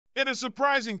In a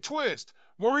surprising twist,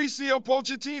 Mauricio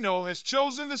Pochettino has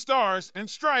chosen the Stars and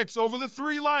Stripes over the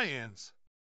Three Lions.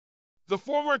 The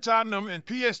former Tottenham and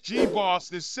PSG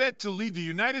boss is set to lead the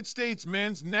United States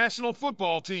men's national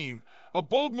football team, a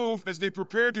bold move as they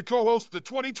prepare to co-host the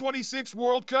 2026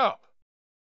 World Cup.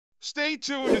 Stay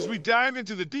tuned as we dive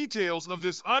into the details of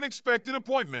this unexpected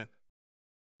appointment.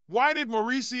 Why did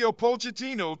Mauricio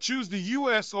Pochettino choose the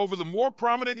U.S. over the more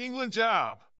prominent England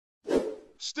job?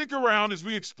 Stick around as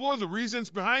we explore the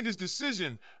reasons behind his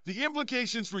decision, the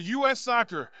implications for U.S.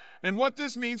 soccer, and what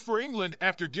this means for England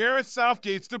after Gareth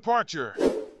Southgate's departure.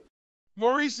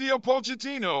 Mauricio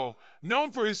Pochettino,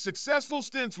 known for his successful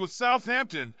stints with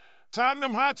Southampton,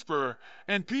 Tottenham Hotspur,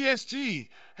 and PSG,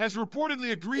 has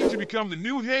reportedly agreed to become the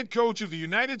new head coach of the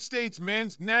United States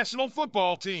men's national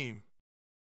football team.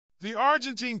 The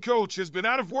Argentine coach has been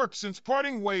out of work since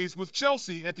parting ways with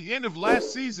Chelsea at the end of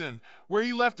last season, where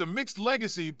he left a mixed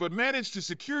legacy but managed to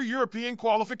secure European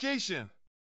qualification.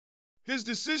 His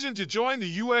decision to join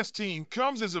the U.S. team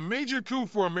comes as a major coup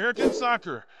for American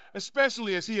soccer,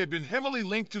 especially as he had been heavily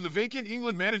linked to the vacant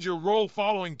England manager role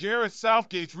following Gareth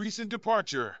Southgate's recent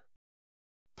departure.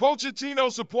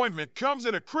 Pochettino's appointment comes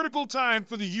at a critical time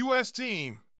for the U.S.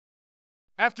 team.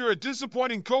 After a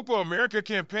disappointing Copa America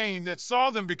campaign that saw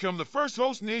them become the first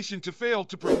host nation to fail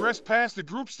to progress past the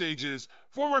group stages,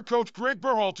 former coach Greg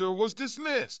Berhalter was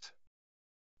dismissed.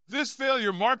 This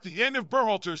failure marked the end of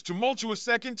Berhalter's tumultuous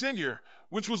second tenure,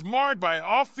 which was marred by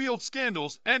off-field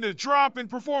scandals and a drop in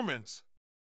performance.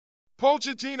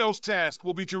 Pochettino's task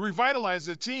will be to revitalize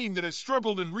a team that has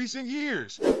struggled in recent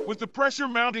years, with the pressure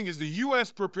mounting as the U.S.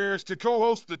 prepares to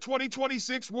co-host the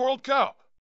 2026 World Cup.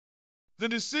 The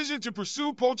decision to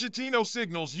pursue Pochettino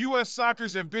signals U.S.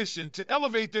 soccer's ambition to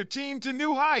elevate their team to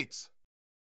new heights.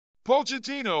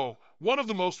 Pochettino, one of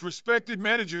the most respected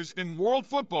managers in world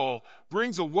football,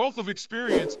 brings a wealth of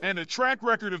experience and a track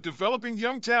record of developing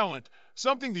young talent,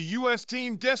 something the U.S.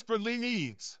 team desperately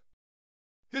needs.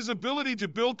 His ability to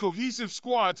build cohesive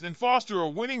squads and foster a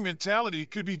winning mentality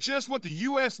could be just what the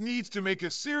U.S. needs to make a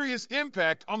serious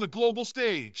impact on the global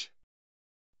stage.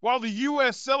 While the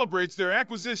U.S. celebrates their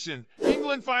acquisition,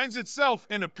 England finds itself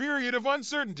in a period of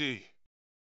uncertainty.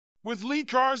 With Lee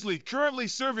Carsley currently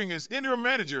serving as interim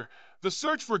manager, the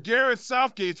search for Gareth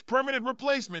Southgate's permanent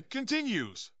replacement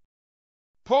continues.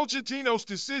 Pochettino's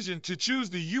decision to choose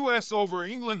the U.S. over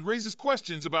England raises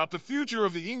questions about the future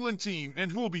of the England team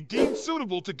and who will be deemed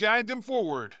suitable to guide them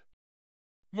forward.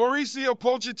 Mauricio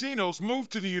Pochettino's move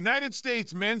to the United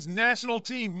States men's national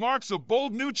team marks a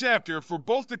bold new chapter for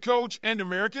both the coach and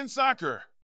American soccer.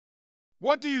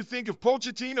 What do you think of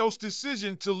Pochettino's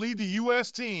decision to lead the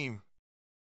U.S. team?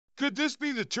 Could this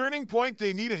be the turning point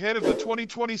they need ahead of the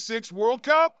 2026 World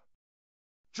Cup?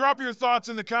 Drop your thoughts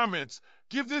in the comments,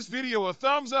 give this video a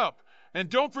thumbs up, and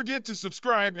don't forget to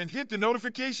subscribe and hit the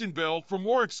notification bell for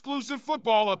more exclusive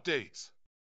football updates.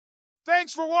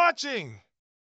 Thanks for watching!